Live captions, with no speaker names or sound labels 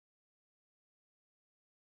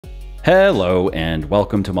Hello and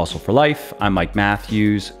welcome to Muscle for Life. I'm Mike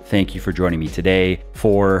Matthews. Thank you for joining me today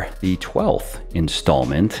for the 12th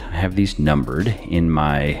installment. I have these numbered in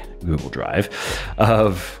my Google Drive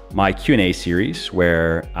of my Q&A series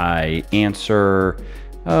where I answer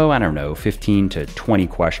 15 to 20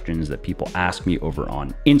 questions that people ask me over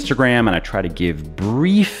on Instagram, and I try to give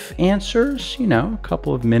brief answers, a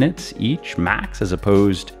couple of minutes each max, as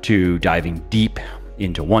opposed to diving deep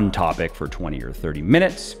into one topic for 20 or 30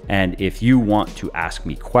 minutes. And if you want to ask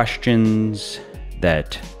me questions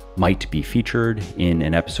that might be featured in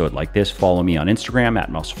an episode like this, follow me on Instagram at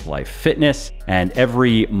Muscle for Life Fitness. And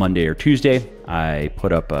every Monday or Tuesday, I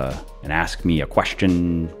put up an Ask Me a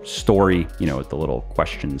Question story, with the little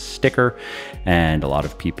questions sticker. And a lot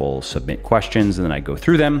of people submit questions, and then I go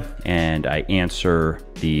through them and I answer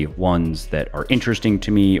the ones that are interesting to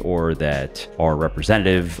me or that are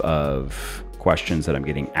representative of questions that I'm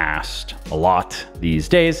getting asked a lot these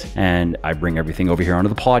days. And I bring everything over here onto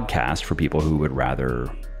the podcast for people who would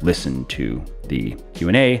rather listen to the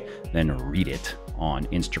Q&A than read it on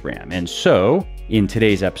Instagram. And so in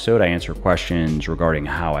today's episode, I answer questions regarding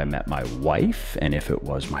how I met my wife and if it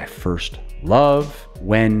was my first love.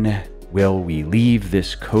 When will we leave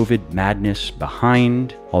this COVID madness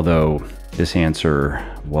behind? Although this answer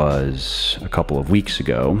was a couple of weeks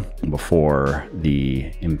ago, before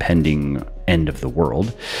the impending end of the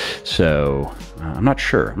world. So I'm not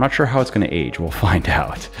sure. I'm not sure how it's going to age. We'll find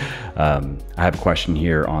out. I have a question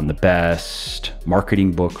here on the best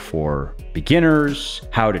marketing book for beginners,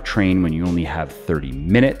 how to train when you only have 30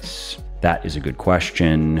 minutes. That is a good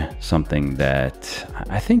question. Something that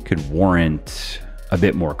I think could warrant a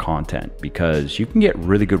bit more content, because you can get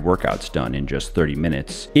really good workouts done in just 30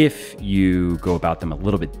 minutes if you go about them a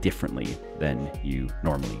little bit differently than you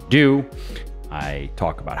normally do. I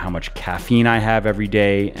talk about how much caffeine I have every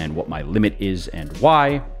day and what my limit is and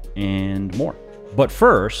why, and more. But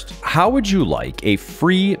first, how would you like a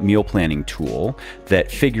free meal planning tool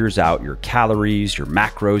that figures out your calories, your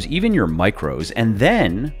macros, even your micros, and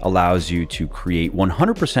then allows you to create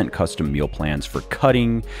 100% custom meal plans for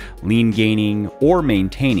cutting, lean gaining, or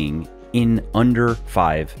maintaining in under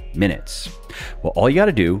 5 minutes? Well, all you got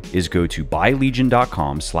to do is go to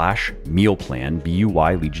buylegion.com/mealplan,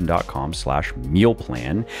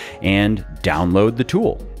 buylegion.com/mealplan, and download the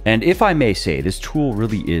tool. And if I may say, this tool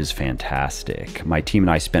really is fantastic. My team and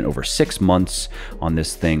I spent over 6 months on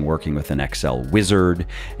this thing working with an Excel wizard,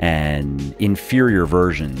 and inferior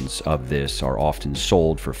versions of this are often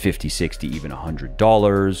sold for $50, $60, even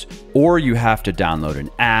 $100. Or you have to download an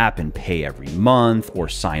app and pay every month, or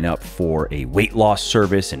sign up for a weight loss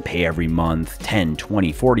service and pay every month $10,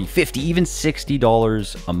 $20, $40, $50, even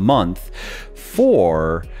 $60 a month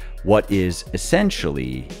for what is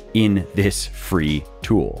essentially in this free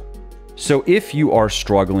tool. So if you are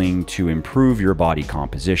struggling to improve your body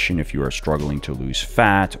composition, if you are struggling to lose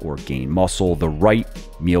fat or gain muscle, the right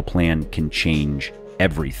meal plan can change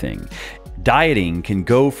everything. Dieting can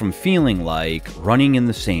go from feeling like running in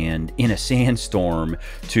the sand in a sandstorm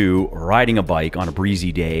to riding a bike on a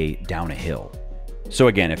breezy day down a hill. So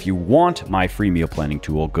again, if you want my free meal planning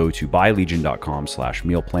tool, go to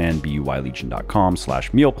buylegion.com/mealplan,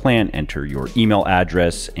 buylegion.com/mealplan, enter your email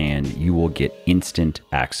address, and you will get instant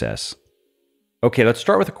access. Okay, let's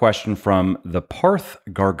start with a question from the Parth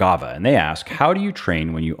Gargava, and they ask, how do you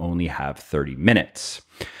train when you only have 30 minutes?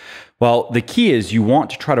 Well, the key is you want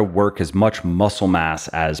to try to work as much muscle mass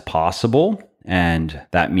as possible, and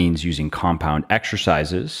that means using compound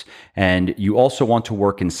exercises. And you also want to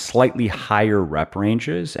work in slightly higher rep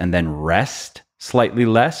ranges and then rest slightly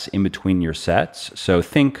less in between your sets. So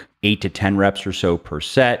think 8 to 10 reps or so per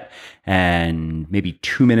set, and maybe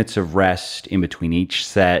 2 minutes of rest in between each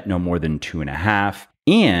set, no more than 2.5.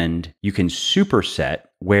 And you can superset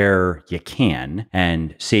where you can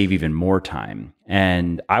and save even more time.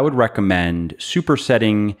 And I would recommend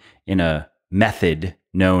supersetting in a method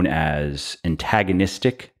known as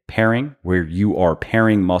antagonistic pairing, where you are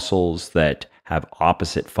pairing muscles that have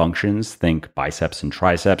opposite functions, think biceps and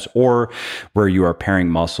triceps, or where you are pairing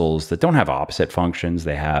muscles that don't have opposite functions,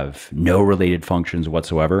 they have no related functions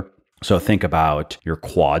whatsoever. So think about your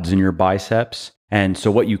quads and your biceps. And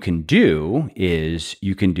so what you can do is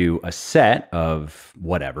you can do a set of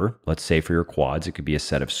whatever, let's say for your quads, it could be a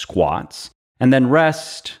set of squats, and then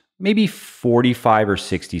rest maybe 45 or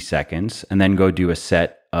 60 seconds, and then go do a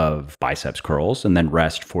set of biceps curls, and then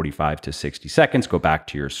rest 45 to 60 seconds, go back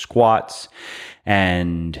to your squats.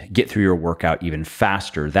 and get through your workout even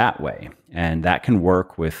faster that way. And that can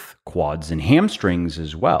work with quads and hamstrings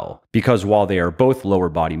as well, because while they are both lower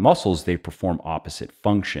body muscles, they perform opposite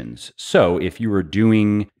functions. So if you were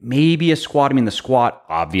doing maybe a squat, the squat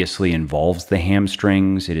obviously involves the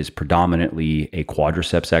hamstrings. It is predominantly a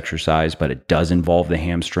quadriceps exercise, but it does involve the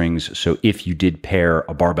hamstrings. So if you did pair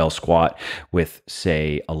a barbell squat with,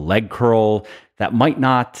 say, a leg curl, that might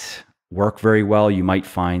not work very well. You might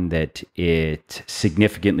find that it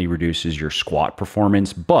significantly reduces your squat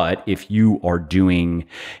performance. But if you are doing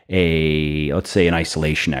let's say an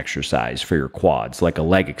isolation exercise for your quads, like a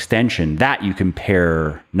leg extension, that you can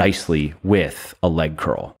pair nicely with a leg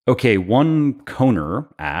curl. Okay, one Coner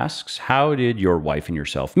asks, how did your wife and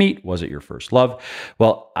yourself meet? Was it your first love?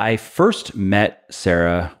 Well, I first met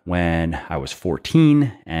Sarah when I was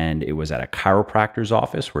 14, and it was at a chiropractor's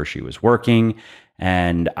office where she was working.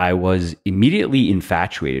 And I was immediately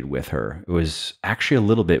infatuated with her. It was actually a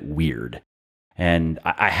little bit weird. And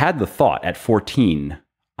I had the thought at 14,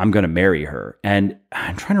 I'm going to marry her. And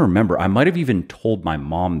I'm trying to remember, I might have even told my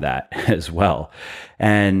mom that as well.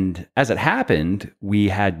 And as it happened, we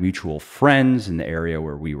had mutual friends in the area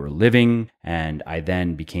where we were living. And I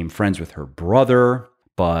then became friends with her brother.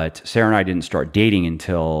 But Sarah and I didn't start dating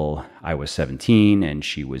until I was 17 and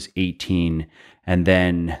she was 18. And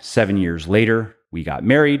then 7 years later, we got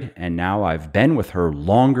married, and now I've been with her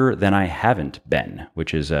longer than I haven't been,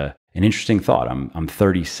 which is an interesting thought. I'm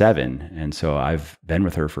 37, and so I've been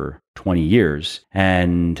with her for 20 years,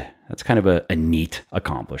 and that's kind of a neat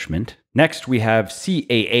accomplishment. Next, we have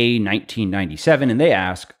CAA 1997, and they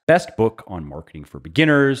ask, best book on marketing for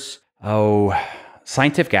beginners? Oh,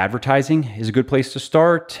 Scientific Advertising is a good place to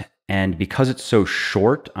start, and because it's so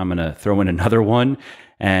short, I'm going to throw in another one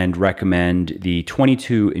and recommend the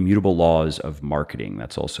 22 Immutable Laws of Marketing.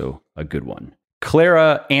 That's also a good one.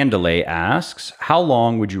 Clara Andele asks, how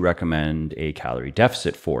long would you recommend a calorie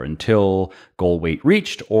deficit for? Until goal weight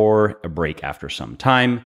reached or a break after some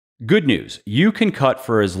time? Good news, you can cut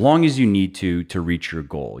for as long as you need to reach your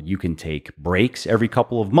goal. You can take breaks every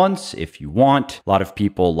couple of months if you want. A lot of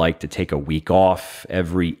people like to take a week off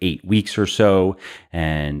every 8 weeks or so.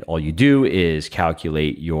 And all you do is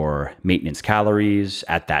calculate your maintenance calories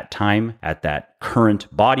at that time, at that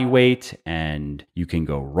current body weight, and you can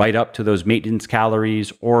go right up to those maintenance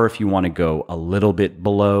calories. Or if you want to go a little bit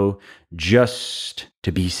below, just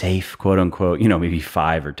to be safe, quote unquote, maybe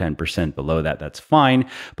 5 or 10% below that, that's fine.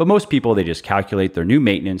 But most people, they just calculate their new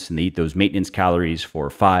maintenance and they eat those maintenance calories for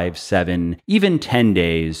 5, 7, even 10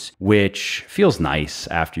 days, which feels nice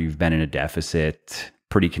after you've been in a deficit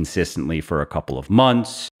pretty consistently for a couple of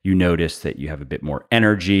months. You notice that you have a bit more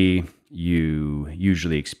energy. You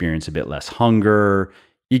usually experience a bit less hunger.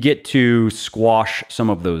 You get to squash some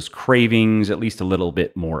of those cravings at least a little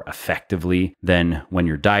bit more effectively than when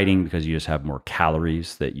you're dieting, because you just have more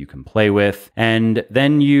calories that you can play with. And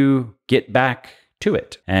then you get back to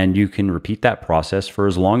it. And you can repeat that process for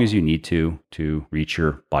as long as you need to reach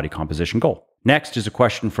your body composition goal. Next is a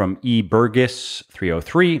question from E. Burgess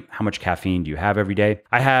 303. How much caffeine do you have every day?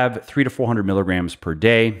 I have 300 to 400 milligrams per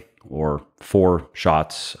day, or 4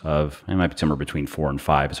 shots of, it might be somewhere between 4 and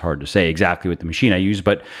 5. It's hard to say exactly what the machine I use,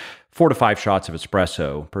 but 4 to 5 shots of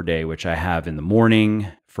espresso per day, which I have in the morning,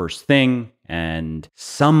 first thing. And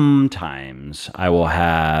sometimes I will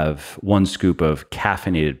have 1 scoop of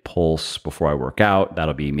caffeinated pulse before I work out.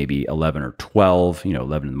 That'll be maybe 11 or 12,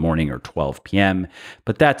 11 in the morning or 12 p.m.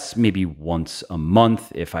 But that's maybe once a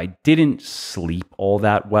month. If I didn't sleep all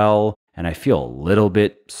that well, and I feel a little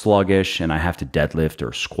bit sluggish and I have to deadlift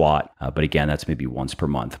or squat. But again, that's maybe once per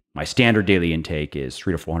month. My standard daily intake is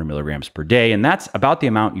 300 to 400 milligrams per day. And that's about the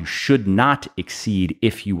amount you should not exceed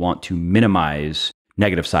if you want to minimize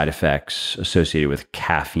negative side effects associated with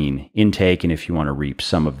caffeine intake and if you want to reap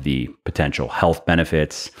some of the potential health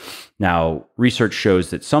benefits. Now, research shows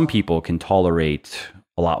that some people can tolerate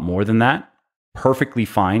a lot more than that perfectly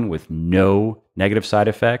fine with no negative side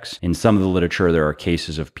effects. In some of the literature, there are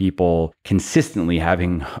cases of people consistently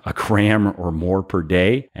having a gram or more per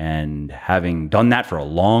day and having done that for a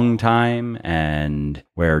long time, and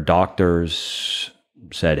where doctors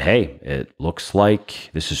said, hey, it looks like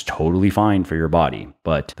this is totally fine for your body.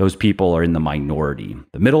 But those people are in the minority.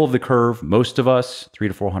 The middle of the curve, most of us,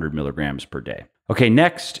 300 to 400 milligrams per day. Okay,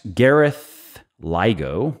 next, Gareth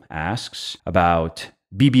Ligo asks about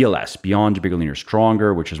BBLS, Beyond Bigger, Leaner,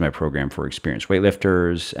 Stronger, which is my program for experienced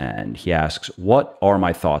weightlifters. And he asks, what are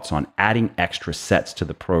my thoughts on adding extra sets to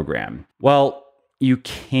the program? Well, You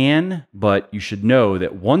can, but you should know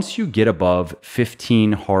that once you get above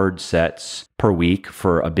 15 hard sets per week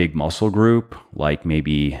for a big muscle group, like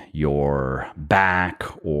maybe your back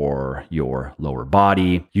or your lower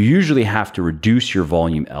body, you usually have to reduce your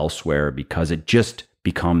volume elsewhere because it just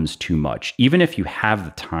becomes too much. Even if you have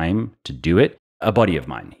the time to do it, a buddy of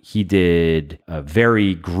mine, he did a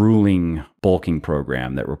very grueling bulking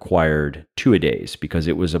program that required 2-a-days because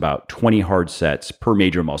it was about 20 hard sets per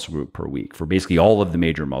major muscle group per week for basically all of the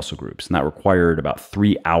major muscle groups. And that required about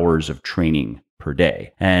 3 hours of training per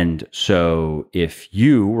day. And so if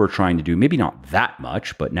you were trying to do maybe not that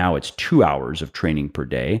much, but now it's 2 hours of training per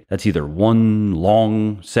day, that's either one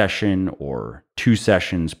long session or 2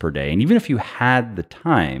 sessions per day. And even if you had the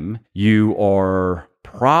time, you are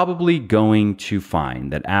probably going to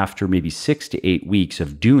find that after maybe 6 to 8 weeks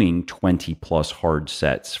of doing 20 plus hard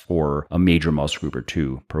sets for a major muscle group or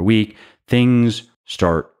 2 per week, things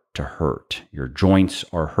start to hurt. Your joints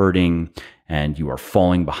are hurting and you are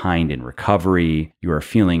falling behind in recovery. You are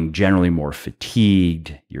feeling generally more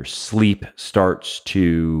fatigued. Your sleep starts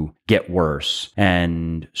to get worse.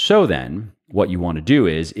 And so then what you want to do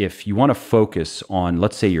is if you want to focus on,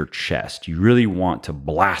 let's say, your chest, you really want to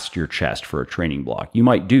blast your chest for a training block. You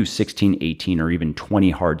might do 16, 18, or even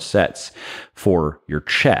 20 hard sets for your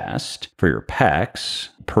chest, for your pecs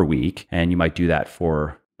per week. And you might do that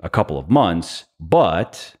for a couple of months,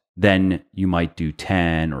 but then you might do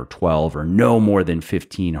 10 or 12 or no more than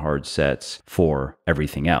 15 hard sets for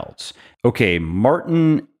everything else. Okay,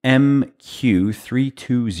 Martin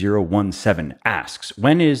MQ32017 asks,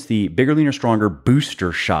 when is the Bigger, Leaner, Stronger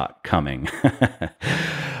booster shot coming?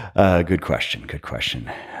 Good question.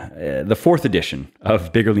 The 4th edition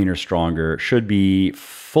of Bigger, Leaner, Stronger should be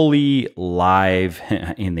fully live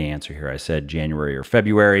in the answer here. I said January or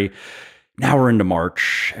February. Now we're into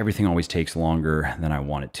March. Everything always takes longer than I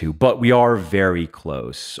want it to, but we are very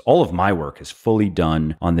close. All of my work is fully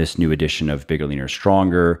done on this new edition of Bigger, Leaner,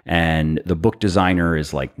 Stronger, and the book designer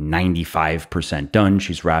is like 95% done.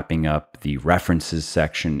 She's wrapping up the references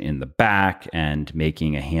section in the back and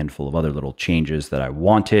making a handful of other little changes that I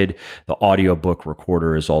wanted. The audiobook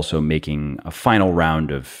recorder is also making a final round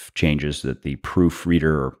of changes that the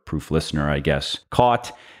proofreader or proof listener, I guess,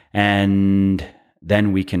 caught. And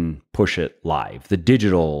then we can push it live. The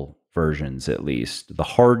digital versions, at least. The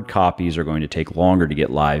hard copies are going to take longer to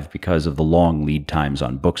get live because of the long lead times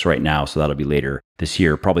on books right now. So that'll be later this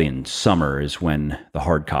year. Probably in summer is when the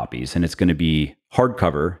hard copies. And it's going to be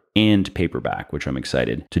hardcover and paperback, which I'm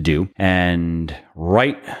excited to do. And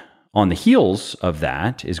right on the heels of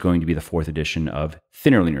that is going to be the 4th edition of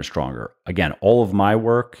Thinner, Leaner, Stronger. Again, all of my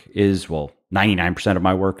work is, 99% of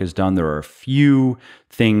my work is done. There are a few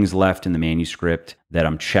things left in the manuscript that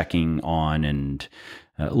I'm checking on and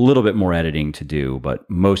a little bit more editing to do, but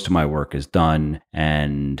most of my work is done.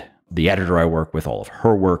 And the editor I work with, all of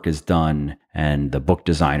her work is done, and the book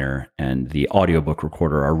designer and the audiobook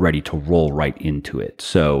recorder are ready to roll right into it.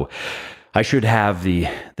 So I should have the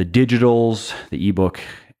digitals, the ebook,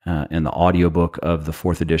 and the audiobook of the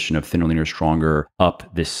 4th edition of Thinner, Leaner, Stronger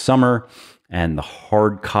up this summer. And the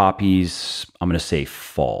hard copies, I'm going to say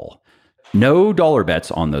fall. No dollar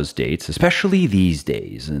bets on those dates, especially these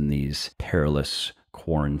days in these perilous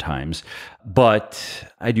quarantines.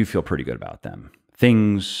 But I do feel pretty good about them.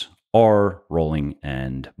 Things are rolling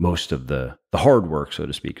and most of the hard work, so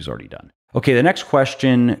to speak, is already done. Okay, the next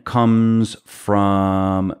question comes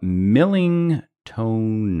from Milling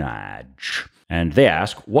Tonage. And they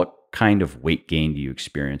ask, what kind of weight gain do you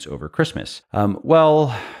experience over Christmas?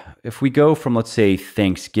 Well, if we go from, let's say,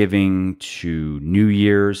 Thanksgiving to New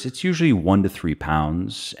Year's, it's usually 1 to 3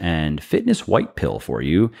 pounds. And fitness white pill for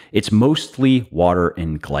you, it's mostly water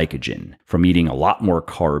and glycogen from eating a lot more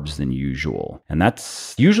carbs than usual. And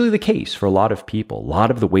that's usually the case for a lot of people. A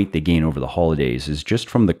lot of the weight they gain over the holidays is just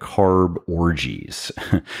from the carb orgies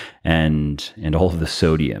and all of the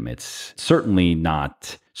sodium. It's certainly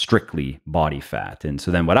not strictly body fat. And so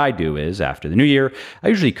then what I do is after the new year, I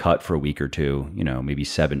usually cut for a week or two, maybe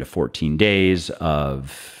 7 to 14 days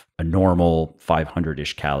of a normal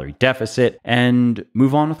 500-ish calorie deficit and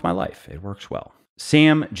move on with my life. It works well.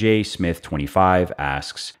 Sam J. Smith, 25,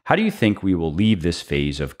 asks, how do you think we will leave this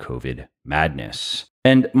phase of COVID madness?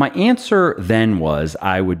 And my answer then was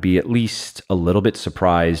I would be at least a little bit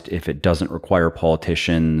surprised if it doesn't require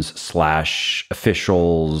politicians /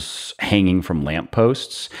 officials hanging from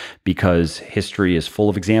lampposts, because history is full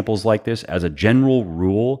of examples like this. As a general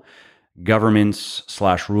rule, governments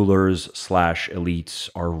 / rulers / elites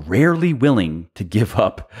are rarely willing to give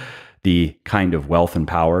up the kind of wealth and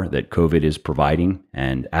power that COVID is providing.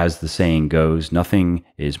 And as the saying goes, nothing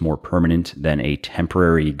is more permanent than a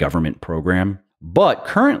temporary government program. But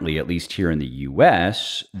currently, at least here in the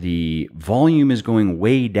US, the volume is going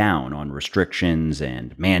way down on restrictions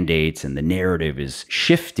and mandates, and the narrative is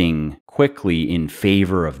shifting quickly in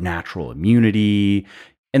favor of natural immunity.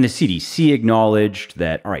 And the CDC acknowledged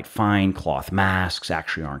that, all right, fine, cloth masks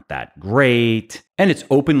actually aren't that great. And it's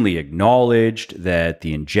openly acknowledged that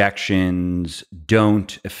the injections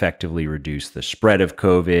don't effectively reduce the spread of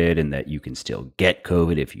COVID and that you can still get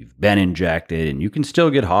COVID if you've been injected, and you can still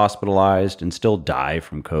get hospitalized and still die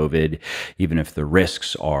from COVID, even if the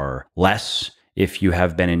risks are less if you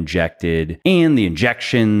have been injected. And the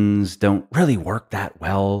injections don't really work that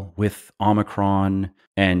well with Omicron,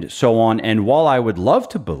 and so on. And while I would love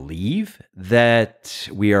to believe that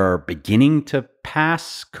we are beginning to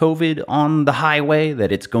pass COVID on the highway,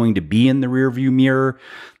 that it's going to be in the rearview mirror,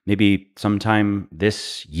 maybe sometime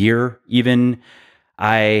this year even,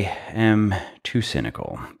 I am too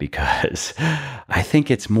cynical because I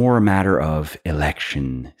think it's more a matter of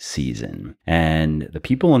election season. And the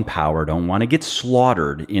people in power don't want to get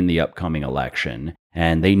slaughtered in the upcoming election.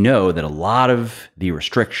 And they know that a lot of the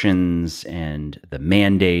restrictions and the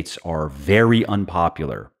mandates are very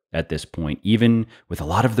unpopular at this point, even with a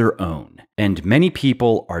lot of their own. And many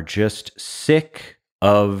people are just sick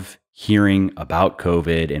of hearing about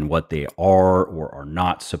COVID and what they are or are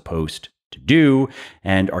not supposed to do,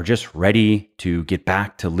 and are just ready to get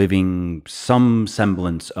back to living some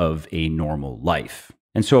semblance of a normal life.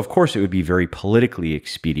 And so, of course, it would be very politically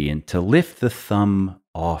expedient to lift the thumb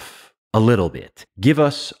off a little bit, give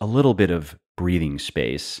us a little bit of breathing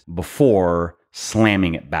space before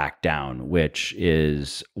slamming it back down, which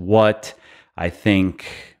is what I think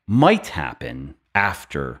might happen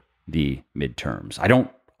after the midterms. I don't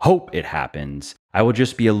hope it happens. I will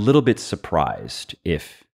just be a little bit surprised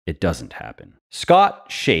if it doesn't happen. Scott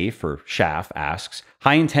Schaaf, or Schaaf, asks,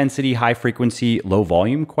 high intensity, high frequency, low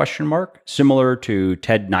volume, ? Similar to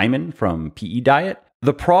Ted Naiman from PE Diet.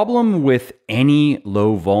 The problem with any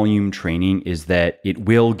low volume training is that it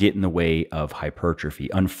will get in the way of hypertrophy.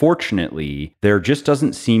 Unfortunately, there just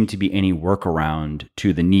doesn't seem to be any workaround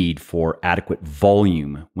to the need for adequate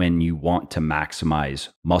volume when you want to maximize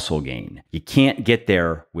muscle gain. You can't get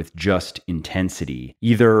there with just intensity,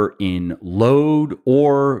 either in load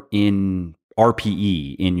or in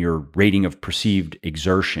RPE, in your rating of perceived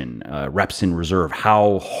exertion, reps in reserve,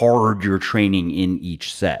 how hard you're training in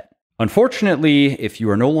each set. Unfortunately, if you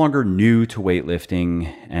are no longer new to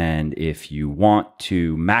weightlifting and if you want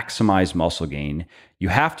to maximize muscle gain, you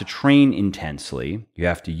have to train intensely. You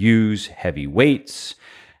have to use heavy weights,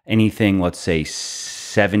 anything, let's say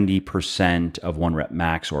 70% of 1 rep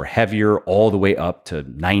max or heavier, all the way up to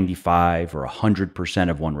 95 or 100%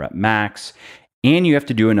 of 1 rep max. And you have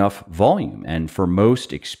to do enough volume. And for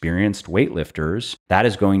most experienced weightlifters, that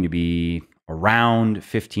is going to be around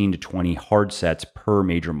 15 to 20 hard sets per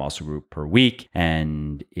major muscle group per week.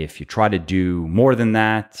 And if you try to do more than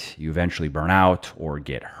that, you eventually burn out or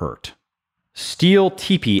get hurt. Steel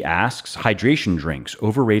TP asks, hydration drinks,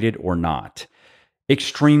 overrated or not?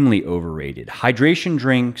 Extremely overrated. Hydration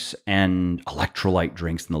drinks and electrolyte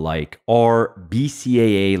drinks and the like are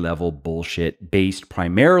BCAA level bullshit based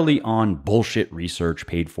primarily on bullshit research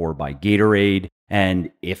paid for by Gatorade.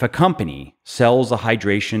 And if a company sells a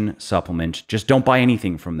hydration supplement, just don't buy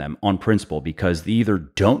anything from them on principle, because they either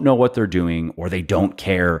don't know what they're doing or they don't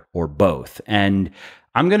care, or both. And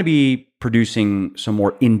I'm going to be producing some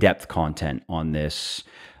more in-depth content on this.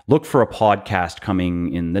 Look for a podcast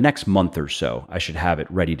coming in the next month or so. I should have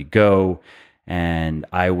it ready to go, and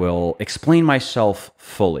I will explain myself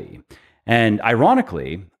fully. And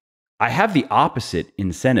ironically, I have the opposite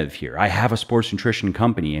incentive here. I have a sports nutrition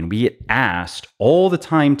company, and we get asked all the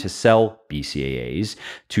time to sell BCAAs,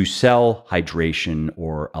 to sell hydration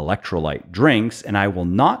or electrolyte drinks, and I will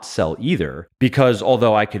not sell either, because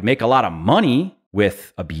although I could make a lot of money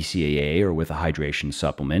with a BCAA or with a hydration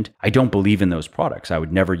supplement, I don't believe in those products. I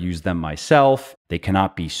would never use them myself. They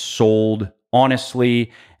cannot be sold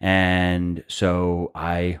honestly, and so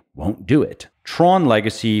I won't do it. Tron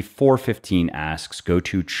Legacy 415 asks,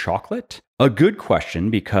 go-to chocolate? A good question,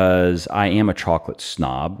 because I am a chocolate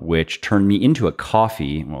snob, which turned me into a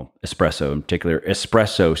coffee, well, espresso in particular,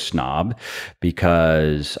 espresso snob,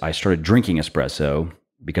 because I started drinking espresso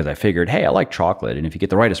because I figured, hey, I like chocolate, and if you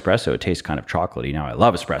get the right espresso, it tastes kind of chocolatey. Now I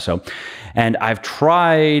love espresso, and I've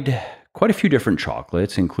tried quite a few different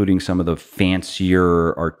chocolates, including some of the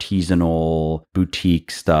fancier artisanal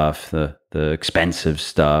boutique stuff, the expensive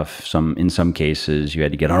stuff. In some cases, you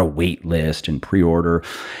had to get on a wait list and pre-order.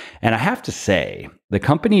 And I have to say, the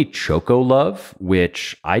company Choco Love,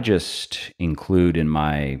 which I just include in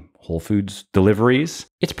my Whole Foods deliveries,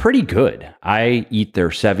 it's pretty good. I eat their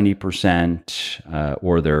 70%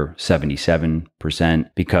 or their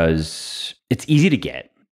 77% because it's easy to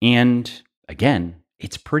get. And again,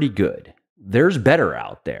 it's pretty good. There's better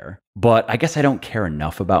out there, but I guess I don't care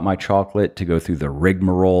enough about my chocolate to go through the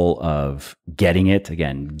rigmarole of getting it.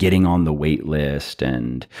 Again, getting on the wait list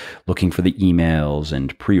and looking for the emails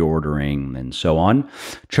and pre-ordering and so on.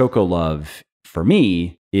 Choco Love, for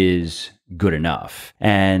me, is good enough.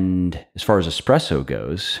 And as far as espresso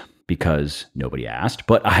goes, because nobody asked,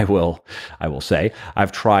 but I will say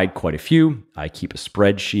I've tried quite a few. I keep a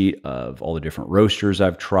spreadsheet of all the different roasters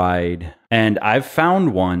I've tried, and I've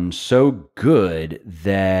found one so good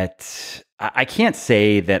that I can't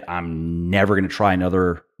say that I'm never going to try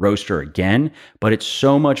another roaster again, but it's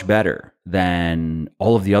so much better than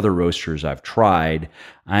all of the other roasters I've tried.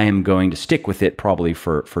 I am going to stick with it probably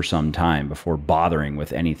for some time before bothering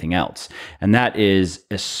with anything else. And that is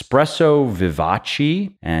Espresso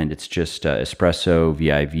Vivace, and it's just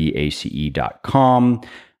espressovivace.com.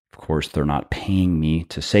 Of course, they're not paying me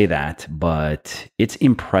to say that, but it's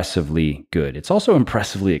impressively good. It's also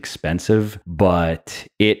impressively expensive, but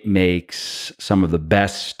it makes some of the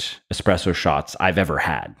best espresso shots I've ever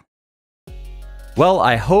had. Well,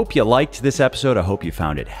 I hope you liked this episode. I hope you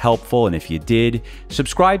found it helpful. And if you did,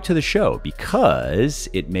 subscribe to the show because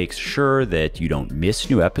it makes sure that you don't miss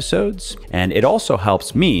new episodes. And it also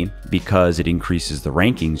helps me because it increases the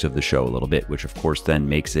rankings of the show a little bit, which of course then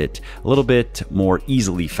makes it a little bit more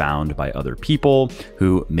easily found by other people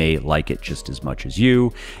who may like it just as much as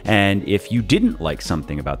you. And if you didn't like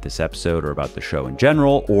something about this episode or about the show in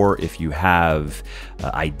general, or if you have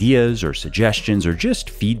ideas or suggestions or just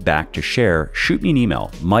feedback to share, shoot me an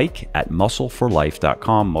email,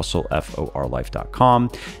 mike@muscleforlife.com,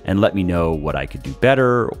 muscleforlife.com, and let me know what I could do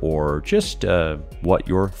better or just what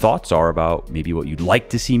your thoughts are about maybe what you'd like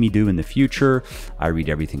to see me do in the future. I read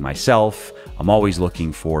everything myself. I'm always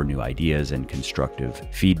looking for new ideas and constructive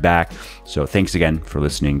feedback. So thanks again for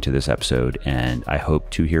listening to this episode, and I hope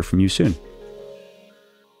to hear from you soon.